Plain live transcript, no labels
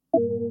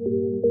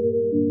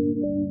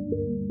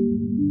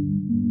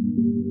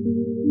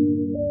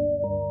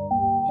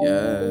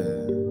Yeah.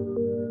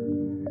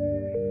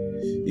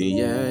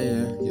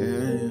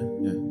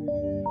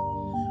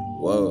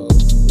 Whoa.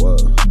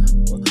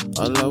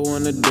 All I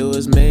wanna do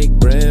is make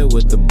bread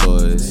with the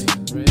boys.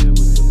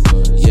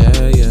 Yeah.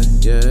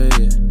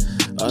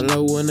 All I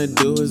wanna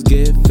do is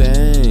get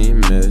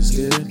famous.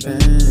 Yeah.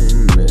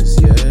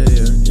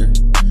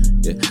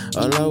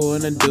 All I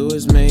wanna do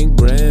is make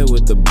bread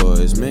with the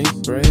boys. Make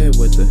bread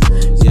with the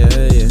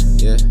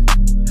yeah.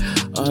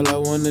 All I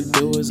wanna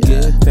do is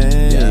get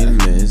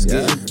famous,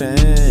 get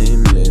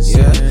famous,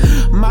 yeah.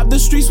 Mob the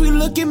streets, we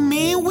look at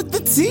me with the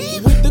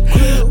team, with the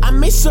crew. I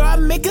make sure I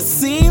make a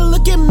scene,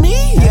 look at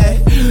me, yeah.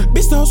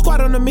 Bitch, the whole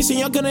squad on a mission,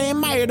 y'all gonna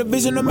admire the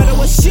vision no matter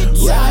what shit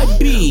I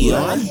be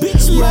on.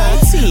 Bitch, my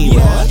team,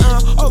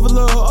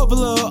 overload,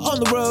 on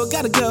the road,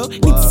 gotta go.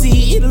 Need to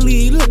see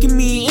Italy, look at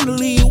me,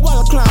 Italy,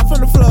 while I climb from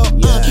the floor.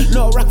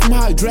 No rock from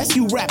how I dress,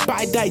 you rap,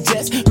 I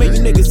digest. Make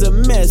you niggas a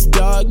mess,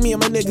 dog. Me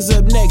and my niggas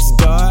up next,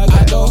 dog.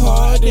 I go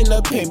hard in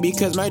the paint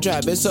because my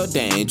drive is so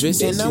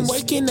dangerous. And I'm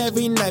working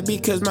every night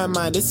because my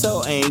mind is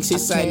so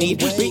anxious. I need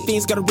big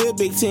things, got a real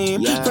big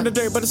team. From the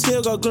dirt, but I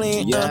still go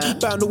clean.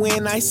 Bound to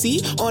win, I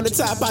see. On the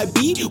top, I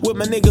be. With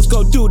my niggas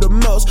go do the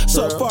most.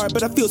 So far,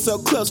 but I feel so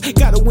close.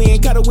 Gotta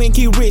win,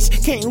 get rich.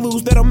 Can't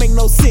lose, that don't make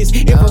no sense.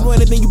 If I'm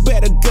running, then you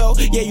better go.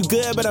 Yeah, you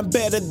good, but I'm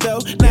better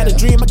though. Not a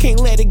dream, I can't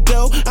let it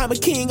go. I'm a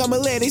king, I'ma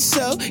let it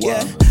show.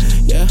 Yeah.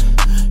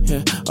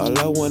 All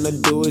I wanna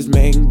do is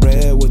make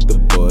bread with the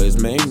boys,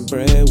 make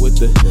bread with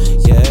the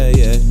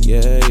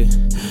yeah.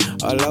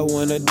 All I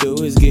wanna do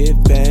is get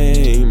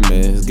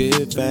famous, yeah.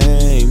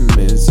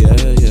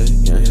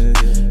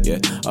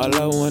 All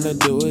I wanna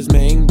do is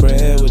make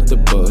bread with the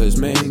boys,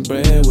 make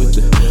bread with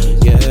the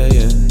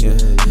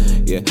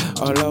yeah.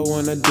 All I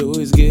wanna do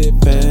is get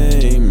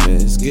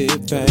famous, yeah.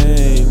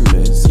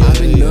 I've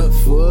been up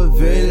for a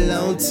very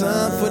long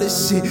time for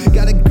this shit.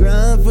 Gotta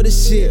grind for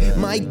this shit.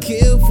 Might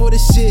kill for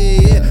this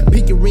shit. Yeah.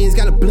 Pick your rings,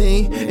 gotta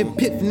bling.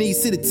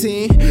 Epiphanies to the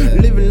team.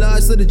 Living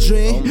large to the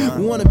dream.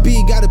 Wanna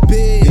be, gotta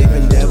be.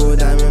 Different devil,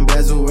 diamond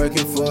bezel,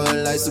 working for a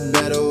life's a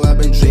battle. I've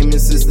been dreaming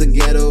since the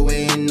ghetto.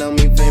 Waiting on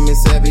me,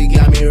 famous heavy.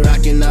 Got me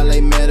rocking out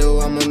like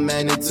metal. I'm a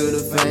magnet to the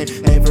fame.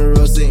 Ain't for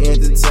roast to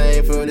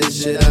entertain. For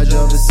this shit, I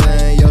drove the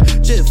same. Yo,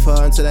 drift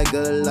hard into that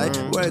good life.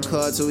 Work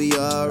hard till we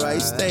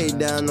alright. Stay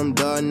down them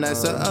dark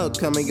nights. So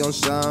upcoming gon'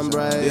 shine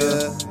bright,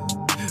 yeah.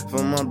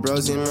 For my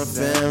bros and my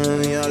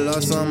family, I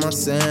lost all my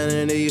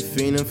sanity.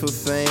 Feeling for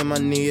fame, I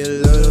need a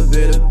little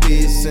bit of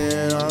peace,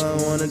 and all I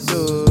wanna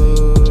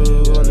do